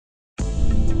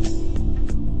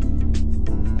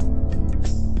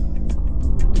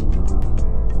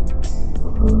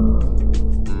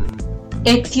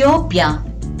Ethiopia.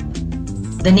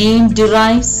 The name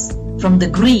derives from the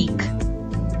Greek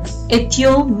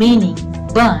Ethio meaning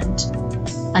burnt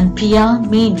and Pia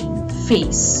meaning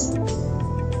face,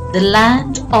 the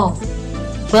land of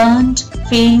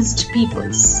burnt-faced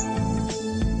peoples.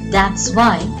 That's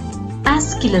why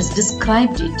Aeschylus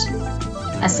described it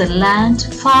as a land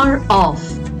far off,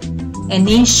 a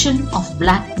nation of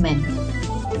black men.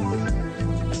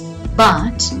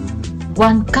 But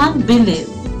one can't believe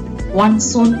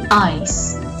one's own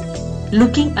eyes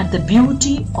looking at the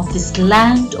beauty of this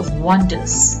land of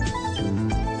wonders.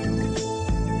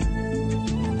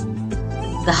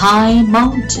 The high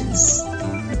mountains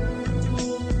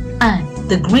and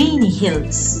the greeny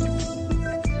hills,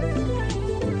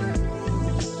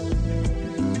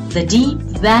 the deep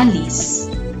valleys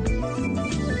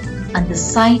and the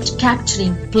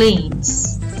sight-capturing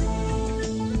plains,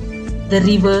 the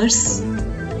rivers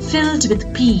filled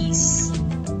with peace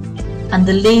and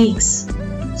the lakes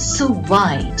so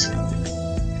wide,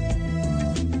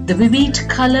 the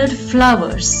vivid-colored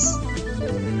flowers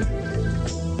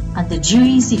and the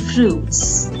juicy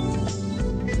fruits,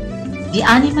 the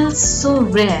animals so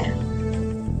rare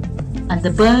and the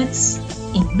birds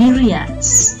in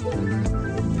myriads,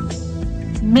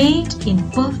 made in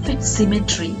perfect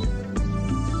symmetry,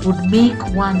 would make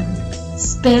one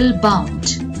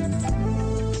spellbound.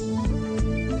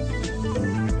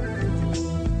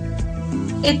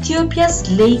 Ethiopia's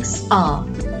lakes are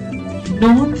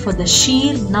known for the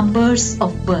sheer numbers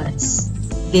of birds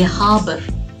they harbor.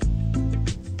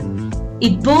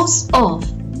 It boasts of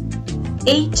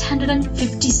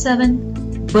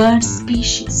 857 bird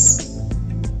species.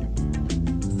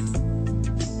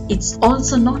 It's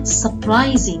also not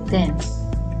surprising then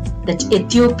that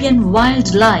Ethiopian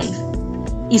wildlife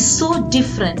is so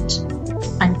different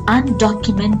and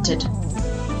undocumented.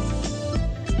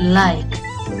 Like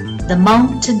the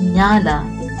mountain Nyala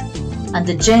and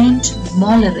the giant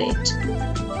Mollaret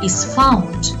is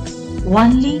found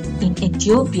only in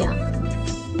Ethiopia.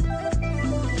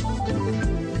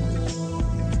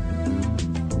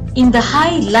 In the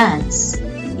highlands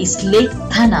is Lake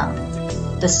Tana,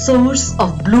 the source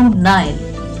of Blue Nile.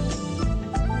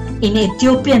 In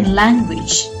Ethiopian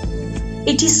language,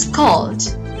 it is called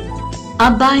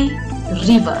Abai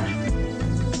River.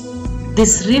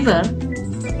 This river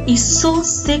is so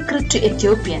sacred to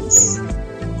Ethiopians,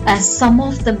 as some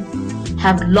of them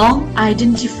have long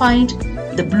identified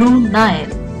the Blue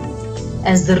Nile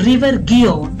as the river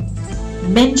Gihon,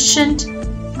 mentioned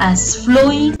as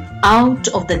flowing out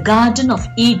of the Garden of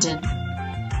Eden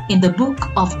in the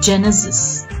book of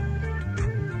Genesis.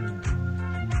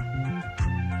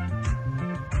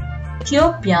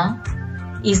 Ethiopia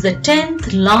is the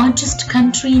 10th largest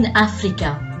country in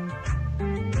Africa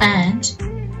and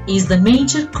is the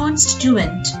major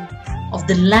constituent of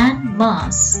the land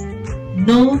mass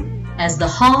known as the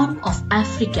Horn of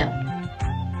Africa.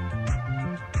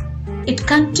 It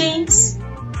contains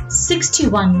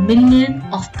 61 million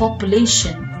of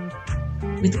population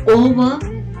with over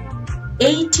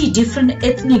 80 different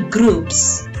ethnic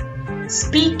groups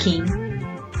speaking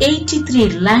 83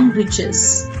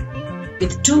 languages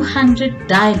with 200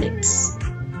 dialects.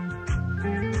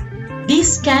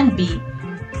 These can be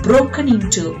broken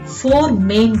into 4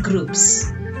 main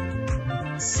groups: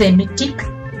 Semitic,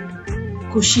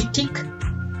 Cushitic,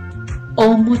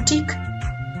 Omotic,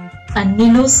 and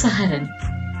Nilo-Saharan.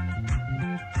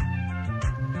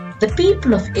 The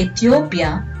people of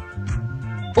Ethiopia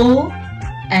owe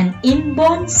an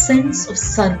inborn sense of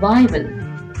survival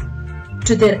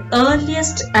to their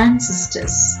earliest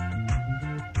ancestors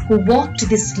who walked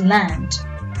this land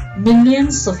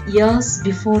millions of years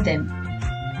before them.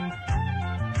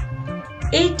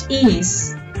 It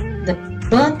is the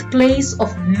birthplace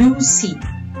of Lucy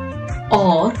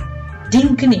or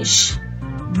Dinganish,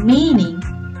 meaning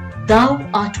thou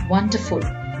art wonderful,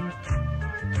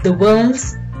 the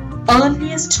world's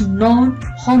earliest known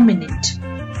hominid.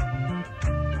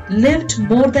 Lived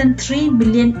more than 3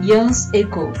 million years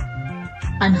ago,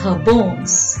 and her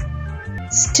bones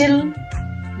still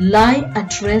lie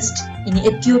at rest in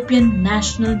Ethiopian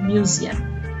National Museum.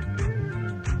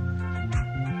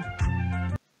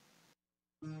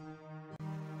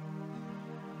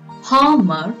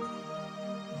 Homer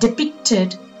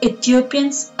depicted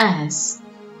Ethiopians as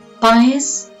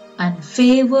pious and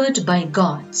favored by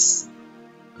gods.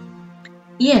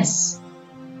 Yes,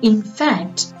 in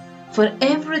fact, for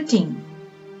everything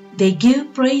they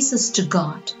give praises to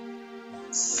God,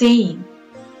 saying,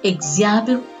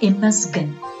 Exabir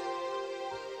Imasgan.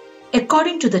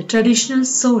 According to the traditional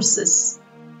sources,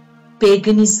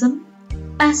 paganism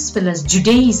as well as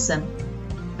Judaism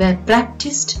were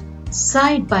practiced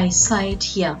side by side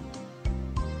here.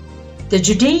 The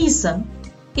Judaism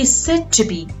is said to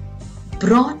be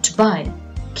brought by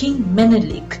King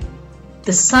Menelik,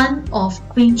 the son of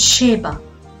Queen Sheba,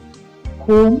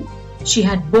 whom she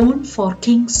had borne for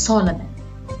King Solomon.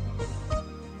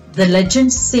 The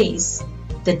legend says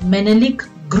that Menelik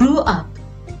grew up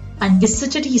and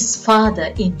visited his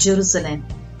father in Jerusalem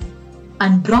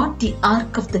and brought the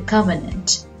Ark of the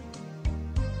Covenant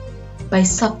by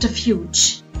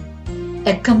subterfuge,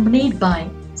 accompanied by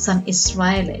some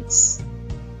Israelites.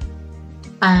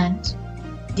 And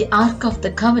the Ark of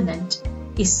the Covenant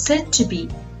is said to be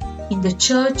in the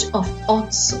church of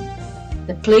Otsu,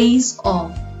 the place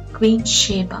of Queen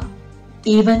Sheba,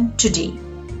 even today.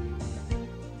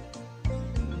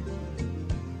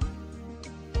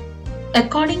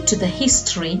 According to the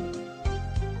history,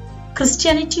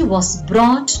 Christianity was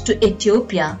brought to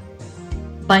Ethiopia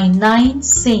by 9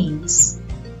 saints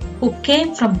who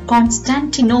came from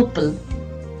Constantinople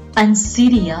and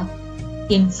Syria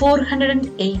in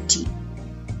 480.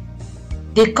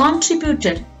 They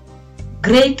contributed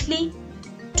greatly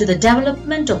to the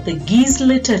development of the Ge'ez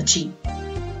liturgy,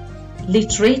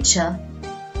 literature,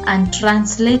 and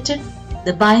translated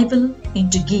the Bible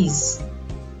into Ge'ez.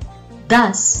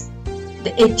 Thus,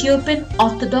 the Ethiopian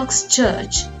Orthodox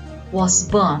Church was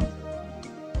born.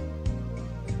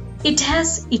 It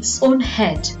has its own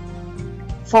head,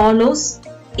 follows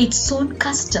its own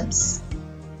customs,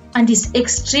 and is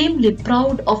extremely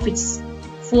proud of its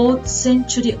 4th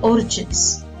century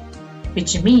origins,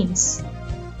 which means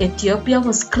Ethiopia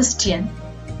was Christian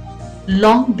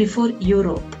long before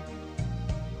Europe.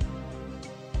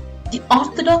 The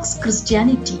Orthodox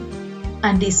Christianity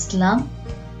and Islam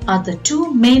are the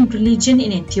 2 main religions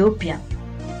in Ethiopia.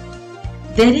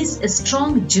 There is a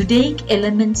strong Judaic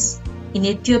elements in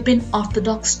Ethiopian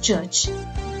Orthodox Church,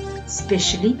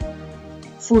 especially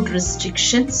food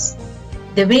restrictions,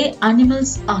 the way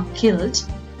animals are killed,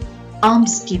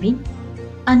 almsgiving,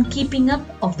 and keeping up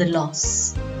of the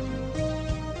laws.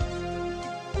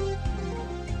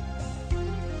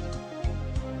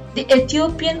 The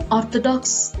Ethiopian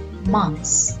Orthodox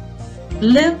monks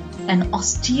live an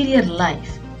austere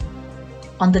life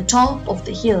on the top of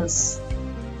the hills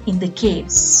in the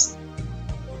caves.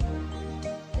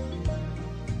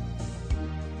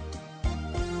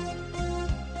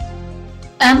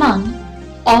 Among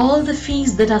all the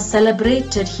feasts that are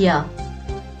celebrated here,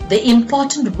 the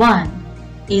important one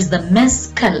is the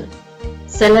Mescal,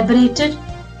 celebrated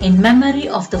in memory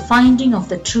of the finding of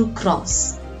the true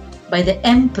cross by the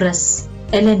Empress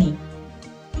Eleni.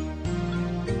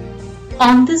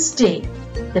 On this day,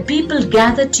 the people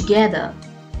gather together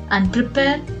and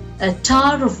prepare a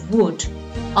tower of wood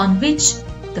on which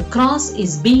the cross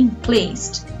is being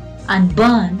placed and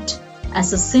burnt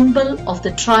as a symbol of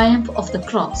the triumph of the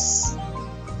cross.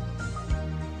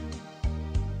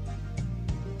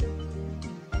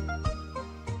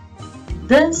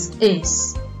 This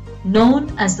is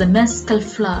known as the mescal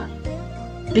flower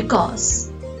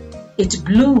because it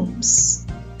blooms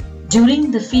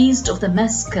during the feast of the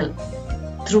mescal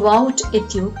throughout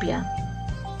Ethiopia.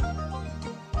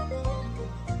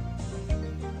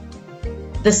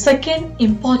 The second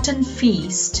important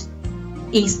feast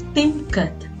is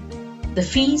Timkat, the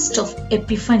feast of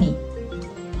Epiphany.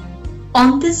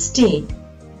 On this day,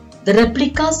 the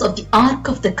replicas of the Ark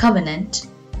of the Covenant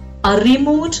are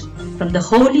removed from the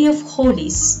Holy of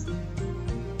Holies.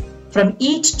 From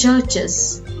each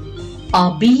churches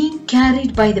are being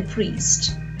carried by the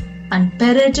priest and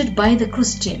paraded by the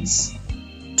Christians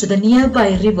to the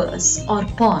nearby rivers or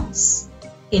ponds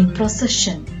in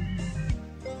procession,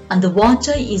 and the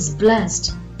water is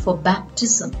blessed for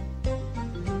baptism.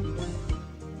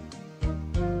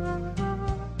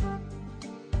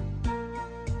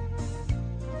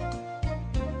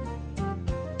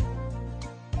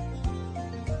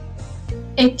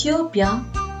 Ethiopia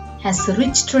has a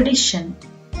rich tradition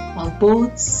of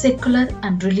both secular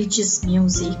and religious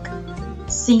music,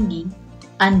 singing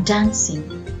and dancing,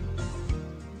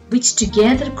 which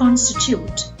together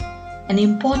constitute an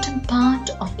important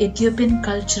part of Ethiopian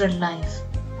cultural life.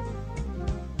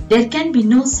 There can be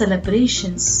no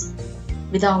celebrations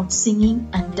without singing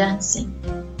and dancing.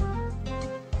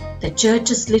 The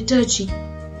church's liturgy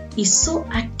is so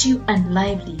active and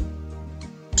lively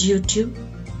due to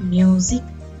music,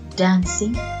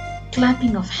 dancing,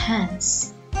 clapping of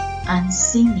hands, and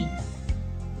singing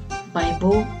by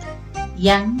both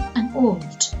young and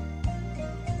old.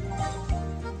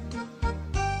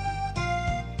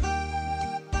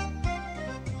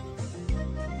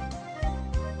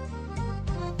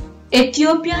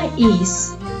 Ethiopia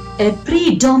is a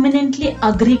predominantly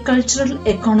agricultural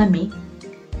economy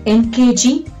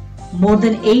engaging more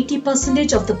than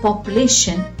 80% of the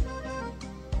population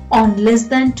on less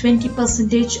than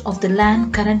 20% of the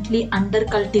land currently under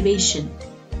cultivation.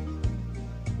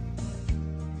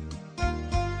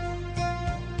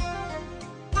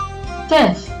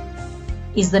 Teff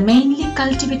is the mainly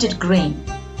cultivated grain.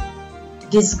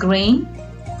 This grain,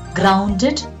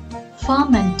 grounded,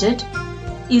 fermented,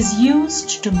 is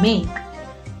used to make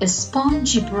a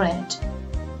spongy bread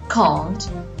called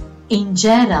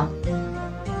injera,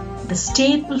 the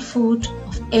staple food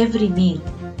of every meal,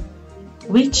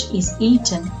 which is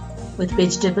eaten with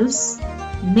vegetables,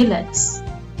 millets,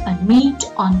 and meat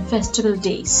on festival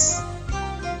days.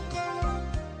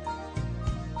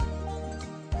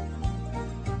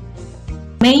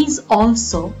 Maize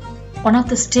also one of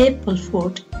the staple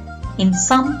food in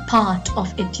some part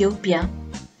of Ethiopia,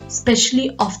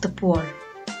 especially of the poor.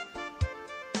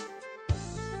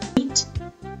 Wheat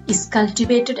is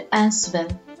cultivated as well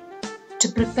to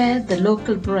prepare the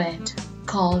local bread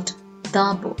called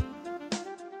dabo.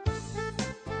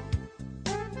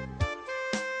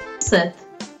 Seth,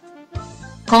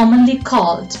 commonly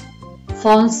called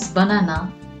false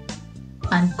banana,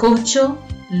 and kocho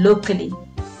locally,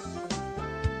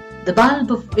 the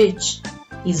bulb of which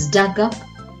is dug up,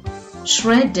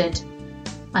 shredded,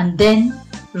 and then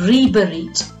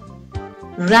reburied,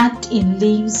 wrapped in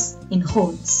leaves in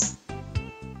holes.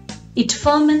 It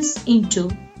ferments into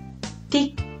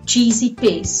thick, cheesy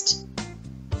paste,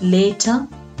 later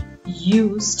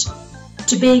used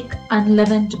to bake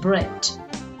unleavened bread.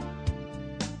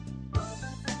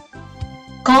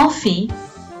 Coffee,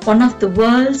 one of the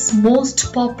world's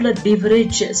most popular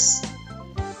beverages,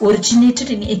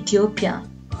 originated in Ethiopia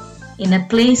in a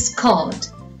place called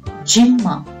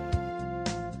Jimma.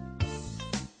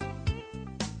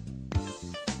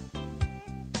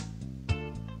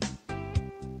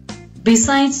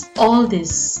 Besides all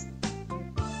this,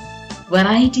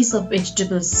 varieties of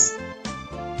vegetables,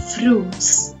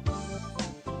 fruits,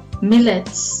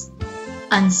 millets,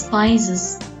 and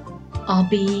spices are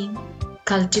being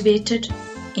cultivated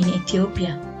in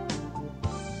Ethiopia.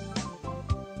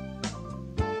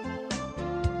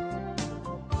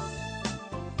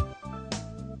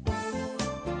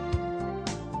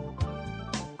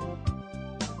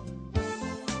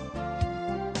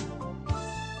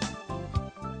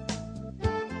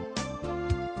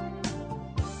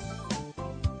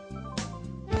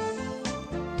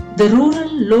 The rural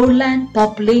lowland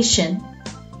population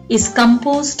is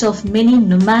composed of many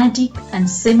nomadic and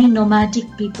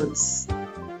semi-nomadic peoples.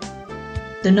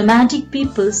 The nomadic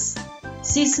peoples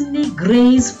seasonally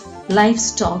graze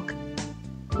livestock,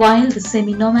 while the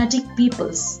semi-nomadic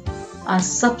peoples are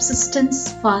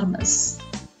subsistence farmers.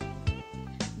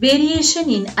 Variation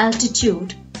in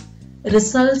altitude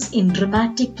results in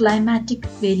dramatic climatic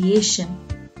variation.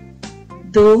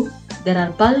 Though there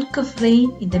are bulk of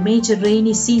rain in the major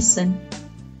rainy season,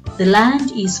 the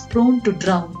land is prone to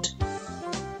drought,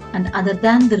 and other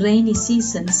than the rainy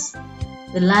seasons,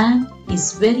 the land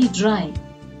is very dry.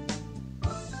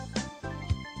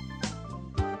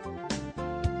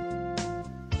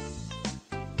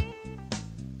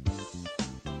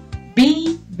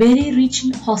 Be very rich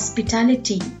in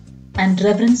hospitality and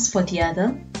reverence for the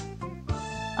other,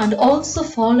 and also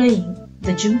following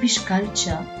the Jewish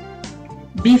culture.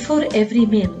 Before every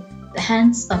meal, the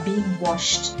hands are being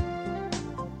washed,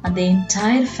 and the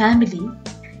entire family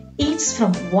eats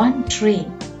from one tray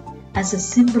as a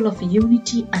symbol of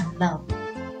unity and love.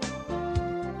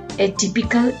 A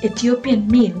typical Ethiopian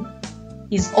meal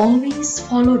is always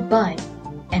followed by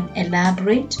an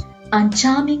elaborate and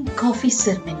charming coffee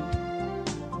ceremony,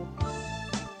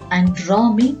 and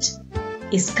raw meat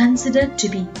is considered to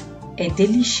be a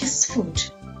delicious food.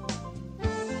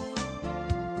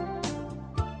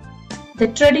 The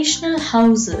traditional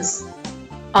houses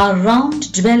are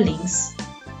round dwellings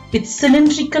with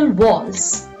cylindrical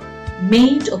walls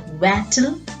made of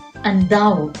wattle and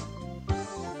daub.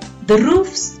 The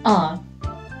roofs are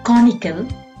conical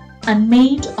and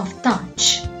made of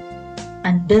thatch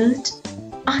and built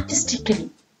artistically.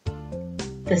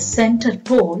 The center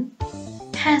pole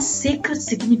has sacred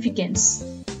significance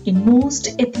in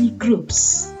most ethnic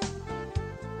groups.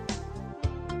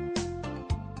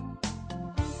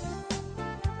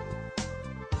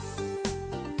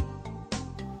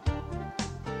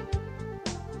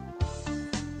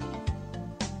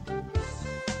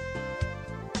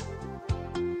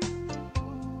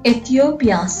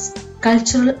 Ethiopia's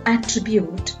cultural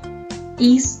attribute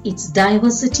is its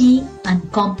diversity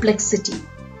and complexity.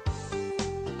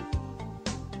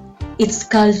 Its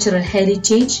cultural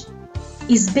heritage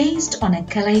is based on a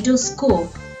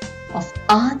kaleidoscope of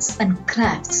arts and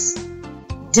crafts,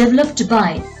 developed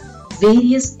by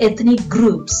various ethnic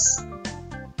groups.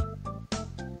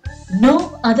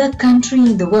 No other country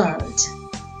in the world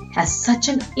has such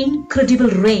an incredible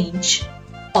range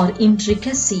or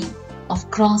intricacy of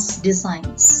cross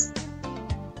designs.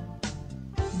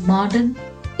 Modern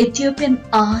Ethiopian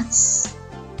art's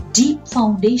deep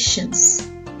foundations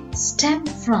stem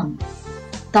from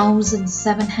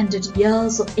 1,700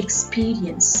 years of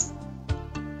experience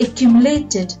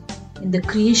accumulated in the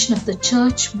creation of the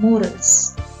church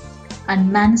murals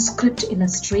and manuscript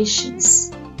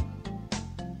illustrations.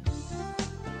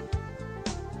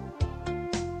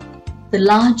 The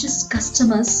largest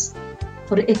customers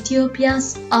for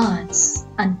Ethiopia's arts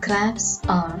and crafts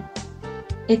are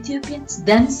Ethiopians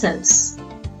themselves,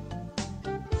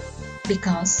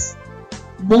 because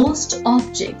most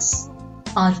objects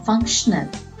are functional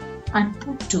and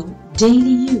put to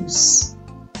daily use.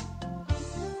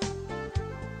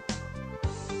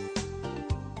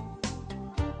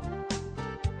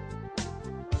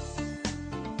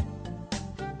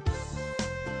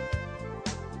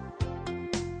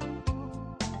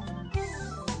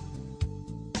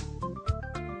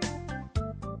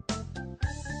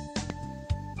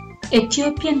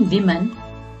 Ethiopian women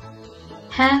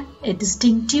have a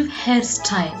distinctive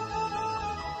hairstyle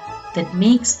that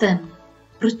makes them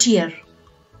prettier.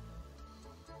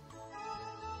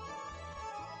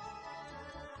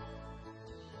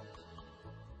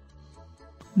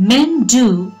 Men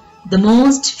do the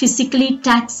most physically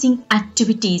taxing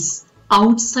activities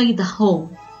outside the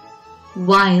home,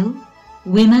 while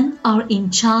women are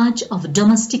in charge of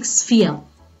domestic sphere.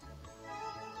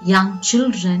 Young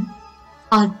children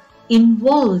are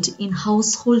involved in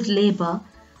household labor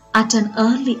at an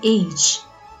early age.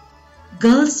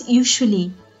 Girls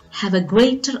usually have a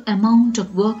greater amount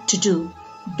of work to do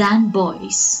than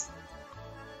boys.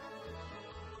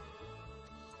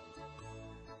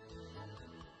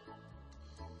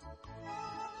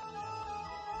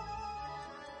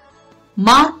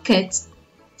 Markets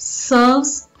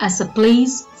serves as a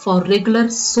place for regular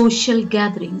social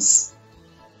gatherings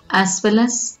as well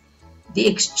as the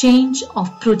exchange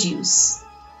of produce.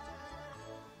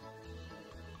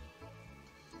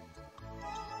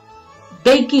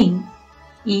 Begging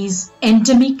is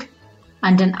endemic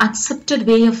and an accepted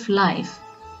way of life,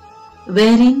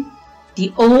 wherein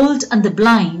the old and the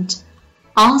blind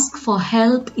ask for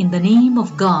help in the name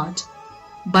of God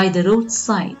by the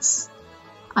roadsides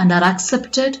and are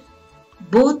accepted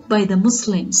both by the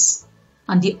Muslims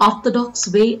and the Orthodox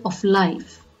way of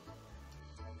life.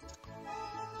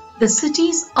 The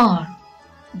cities are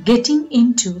getting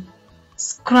into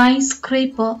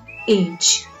skyscraper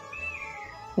age,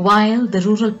 while the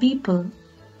rural people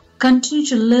continue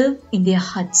to live in their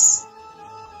huts.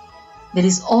 There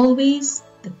is always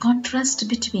the contrast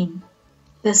between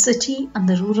the city and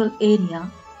the rural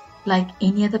area, like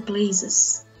any other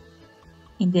places,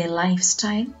 in their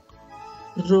lifestyle,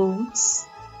 roads,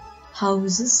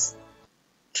 houses,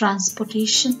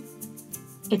 transportation,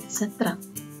 etc.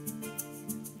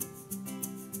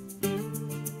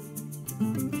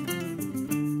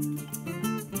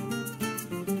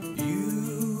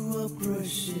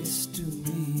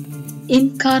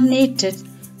 Incarnated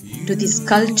to this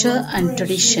culture and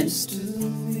tradition,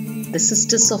 the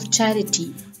Sisters of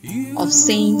Charity of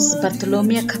Saints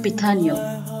Bartolomeo Capitano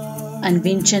and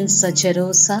Vincenza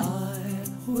Gerosa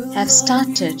have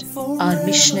started our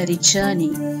missionary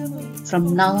journey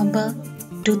from November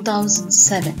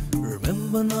 2007.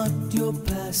 Remember not your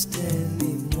past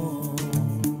anymore.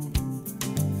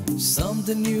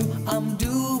 Something new I'm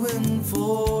doing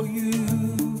for you.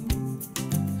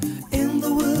 In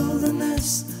the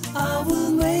wilderness I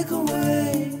will make a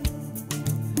way.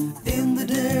 In the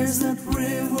desert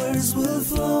rivers will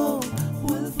flow,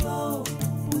 will flow,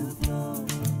 will flow.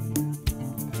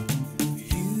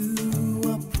 You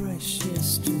are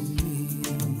precious to me.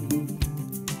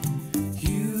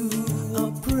 You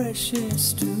are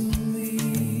precious to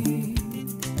me.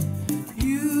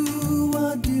 You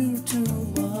are dear to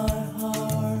my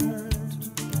heart.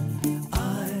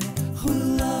 I will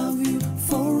love you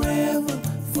forever,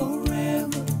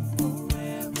 forever,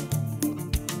 forever.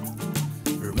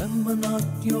 Remember not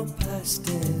your past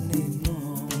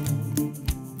anymore.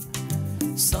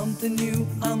 Something new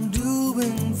I'm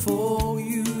doing for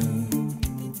you.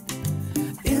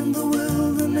 In the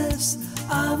wilderness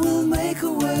I will make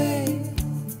a way.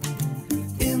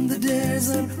 In the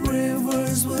desert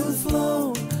rivers will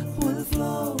flow, will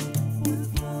flow, will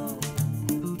flow.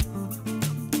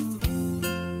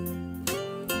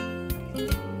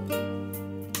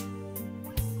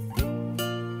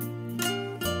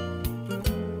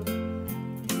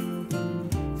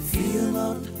 Feel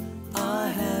not I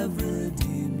have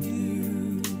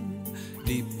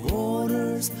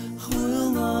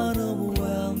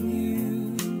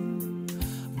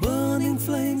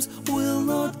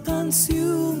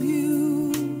consume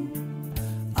you.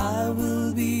 I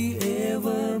will be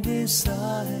ever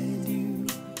beside you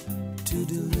to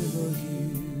deliver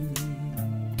you.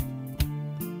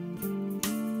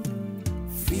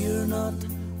 Fear not,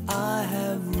 I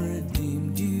have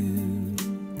redeemed you.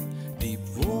 Deep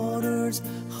waters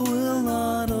will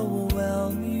not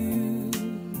overwhelm you.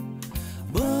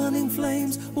 Burning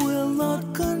flames will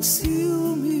not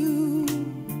consume you.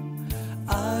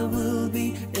 I will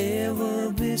be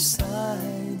ever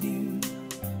beside you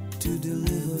to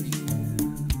deliver you.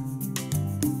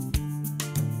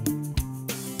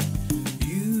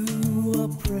 You are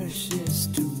precious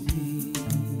to me.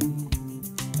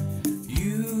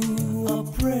 You are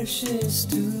precious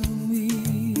to me.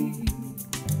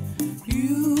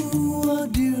 You are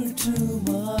dear to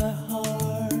my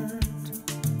heart.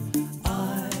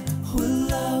 I will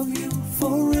love you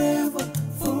forever,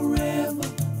 forever,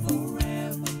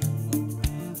 forever,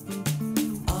 forever.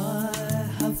 I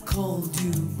have called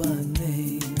you by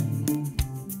name.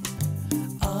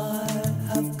 I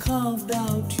have carved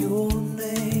out your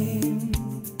name.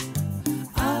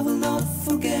 I will not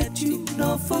forget you,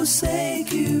 nor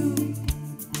forsake you.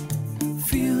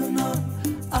 Fear not,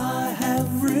 I have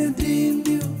redeemed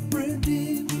you,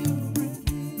 redeemed you,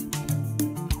 redeemed you.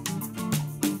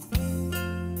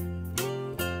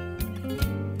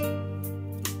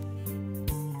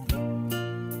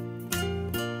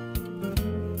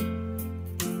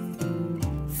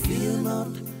 Fear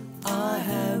not, I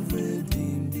have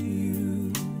redeemed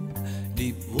you.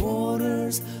 Deep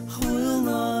waters will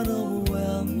not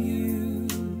overwhelm you.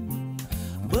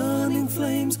 Burning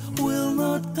flames will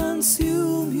not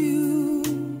consume you.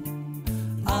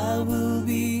 I will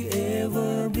be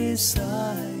ever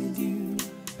beside you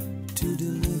to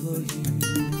deliver you.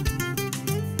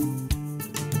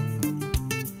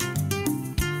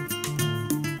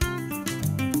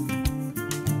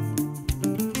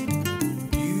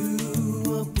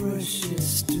 You are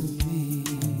precious to me.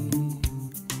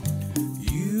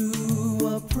 You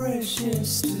are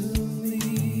precious to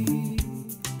me.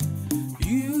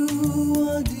 You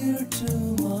are dear to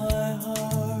my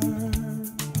heart.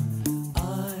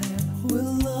 I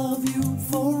will love you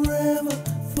forever,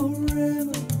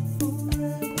 forever,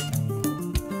 forever.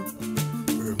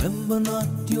 Remember not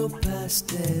your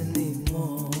past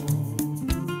anymore.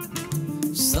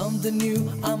 Something new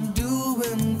I'm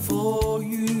doing for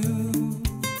you.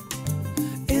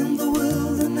 In the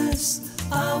wilderness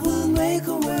I will make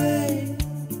a way.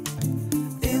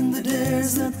 In the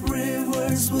desert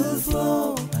rivers will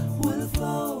flow, will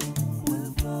flow,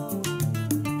 will flow.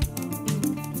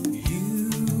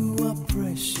 You are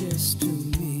precious to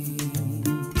me.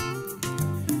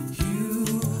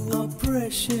 You are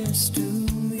precious to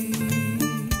me.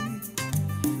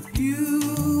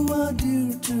 You are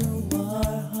dear to my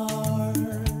heart.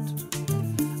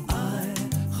 I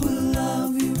will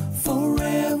love you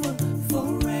forever,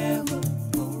 forever,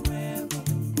 forever.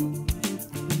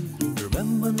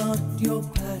 Remember not your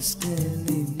past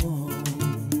anymore.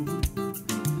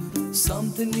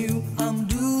 Something new I'm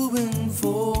doing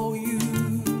for you.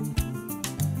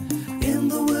 In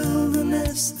the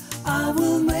wilderness I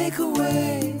will make a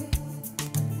way.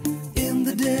 In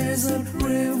the desert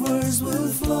rivers will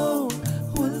flow,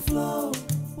 will flow,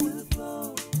 will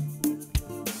flow.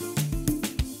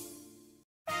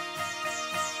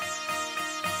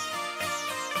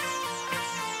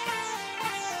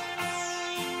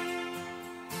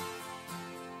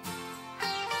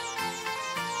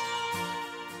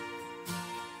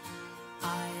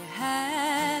 I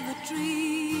have a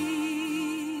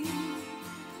dream,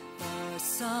 a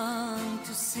song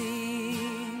to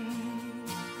sing,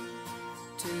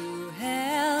 to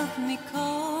help me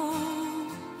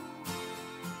cope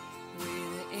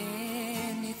with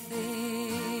anything.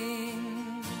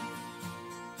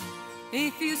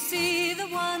 If you see the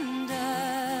wonder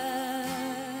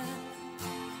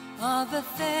of a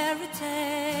fairy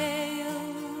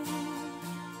tale,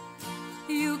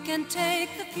 you can take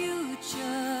the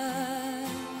future,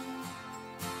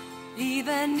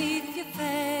 even if you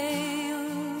fail.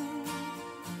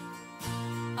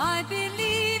 I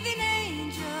believe in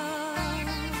angels,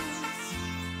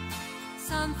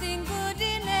 something good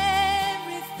in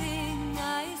everything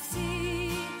I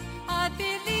see. I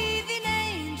believe in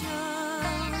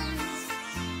angels,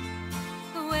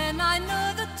 when I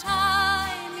know the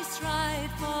time is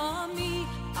right for me,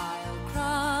 I'll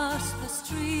cross the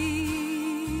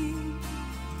stream.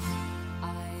 I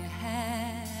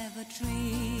have a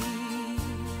dream.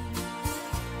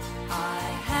 I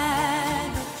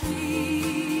have a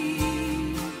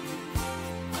dream,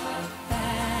 a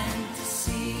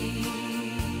fantasy.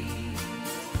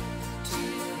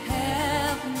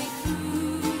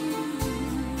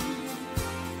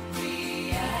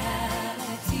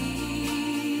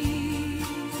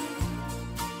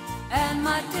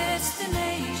 my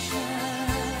destination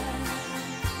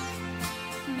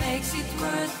makes it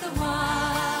worth the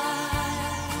while,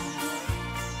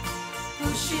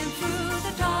 pushing through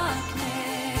the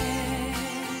darkness,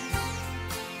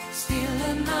 still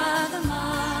another mile.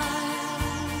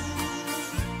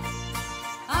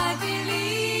 I believe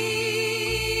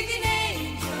in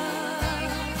angels,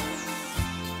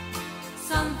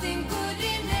 something good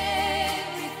in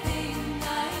everything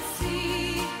I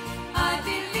see. I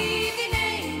believe in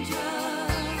angels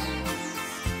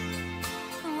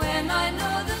when I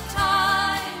know the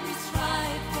time is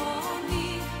right for me.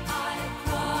 I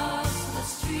cross the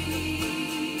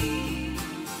street,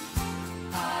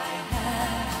 I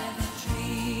have a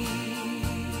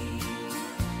dream.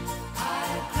 I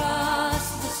cross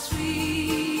the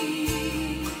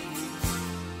street,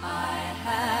 I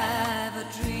have a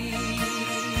dream.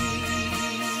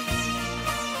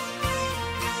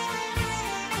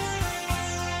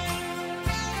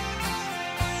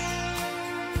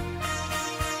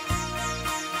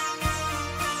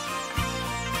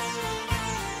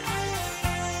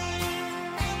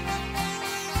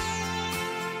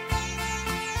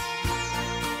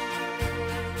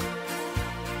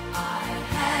 I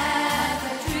have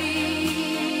a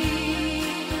dream,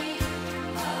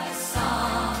 a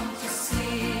song to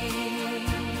sing,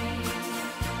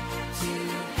 to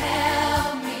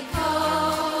help me cope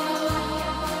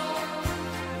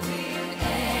with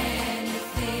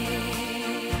anything.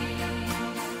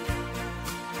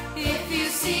 If you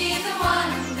see the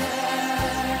wonder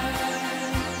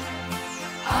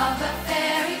of a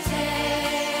fairy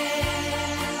tale,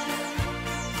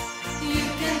 you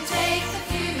can take the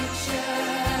future,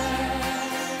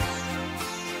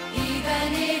 even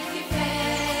if you fail.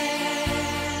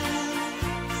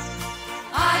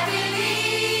 I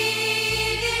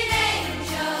believe in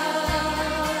angels,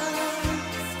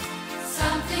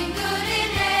 something good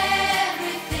in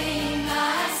everything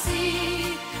I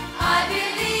see. I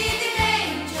believe in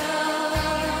angels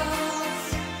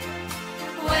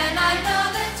when I know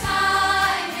the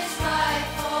time is right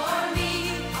for me.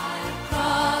 I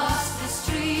cross the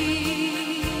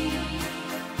street,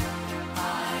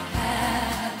 I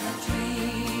have a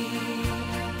dream.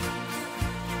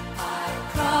 I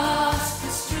cross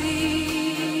the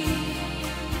street,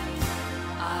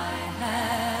 I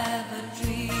have a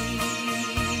dream.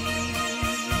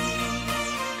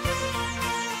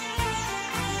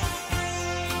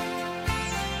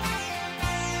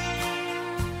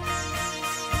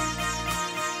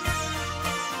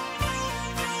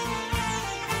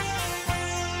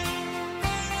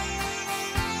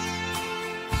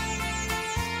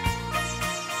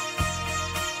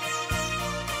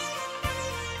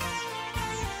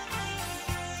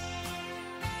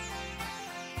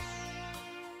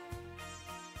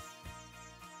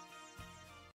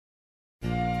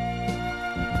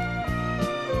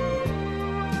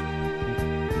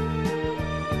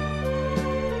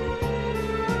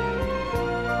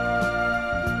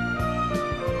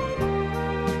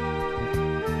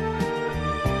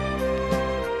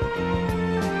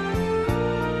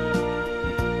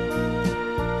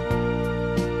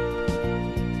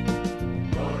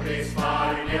 Non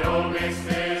risparmierò me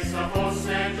stessa,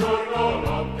 fosse giorno o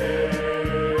notte,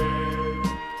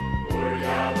 pur di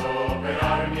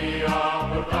adoperarmi a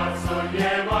portar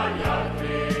sollievo agli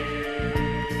altri.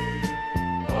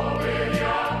 Poveri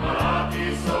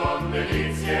ammalati son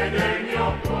delizie del mio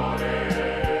cuore,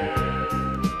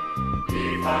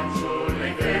 i fanciulli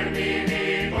infermi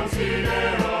mi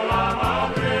considero la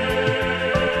madre.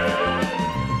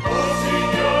 Oh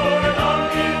Signore,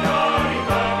 dammi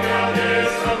carità che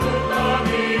adesso tutta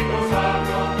mi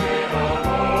consacro per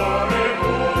amore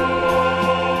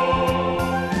tuo.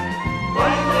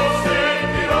 Quando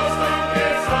sentirò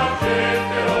stanchezza,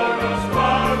 getterò uno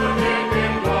sguardo che te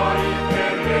muori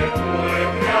per le tue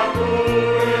creature.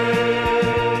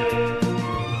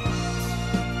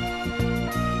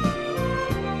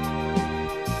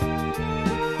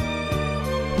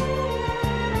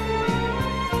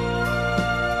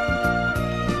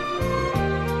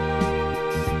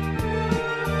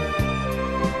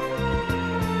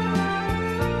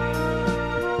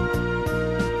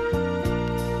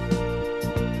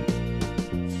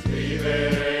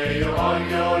 Scrivere io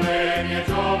voglio le mie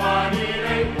giovani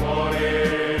nel cuore,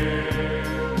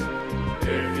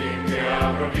 e finché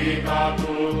avrò vita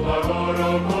tutto a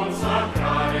loro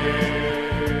consacrare.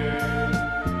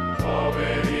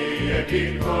 Poveri e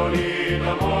piccoli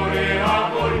d'amore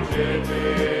avvolgete,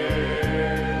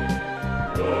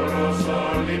 loro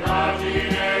son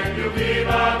l'immagine più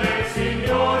viva del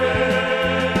Signore.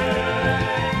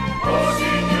 Oh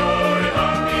Signore,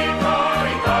 dammi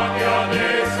carità che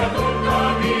adesso tutta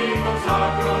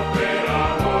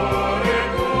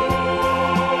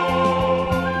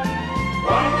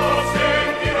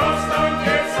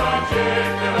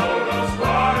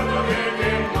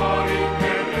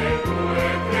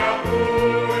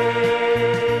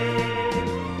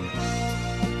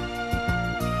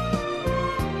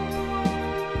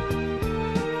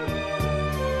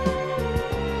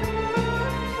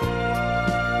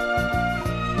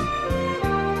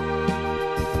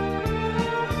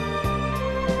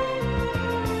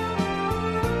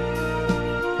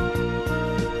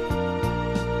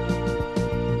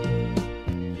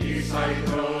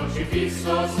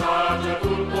crocifisso saggia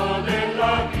tutto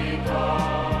della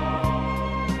vita.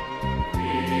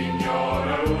 Chi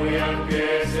ignora lui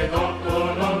anche se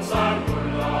dotto non sa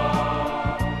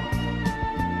nulla.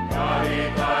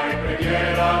 Carità e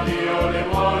preghiera Dio le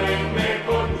vuole in me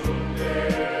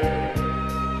congiunte.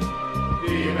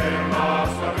 Vivere la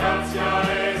sua grazia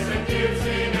e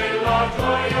sentirsi nella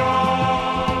gioia.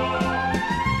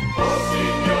 Oh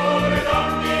Signore,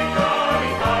 dammi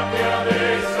carità che ad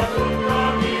essa tutta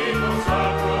mi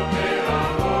consacro per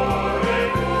amore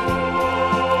tuo.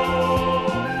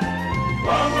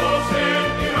 Quando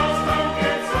sentirò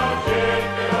stanchezza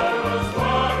getterò lo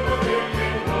sguardo dei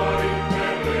miei cuori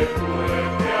per le tue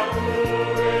creature.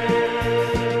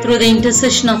 Through the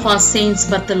intercession of our saints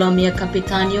Bartolomeo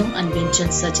Capitanio and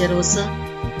Vincenza Gerosa,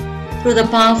 through the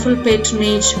powerful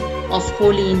patronage of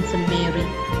Holy Infant Mary,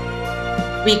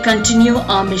 we continue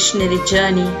our missionary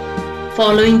journey,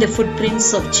 following the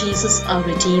footprints of Jesus our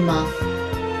Redeemer.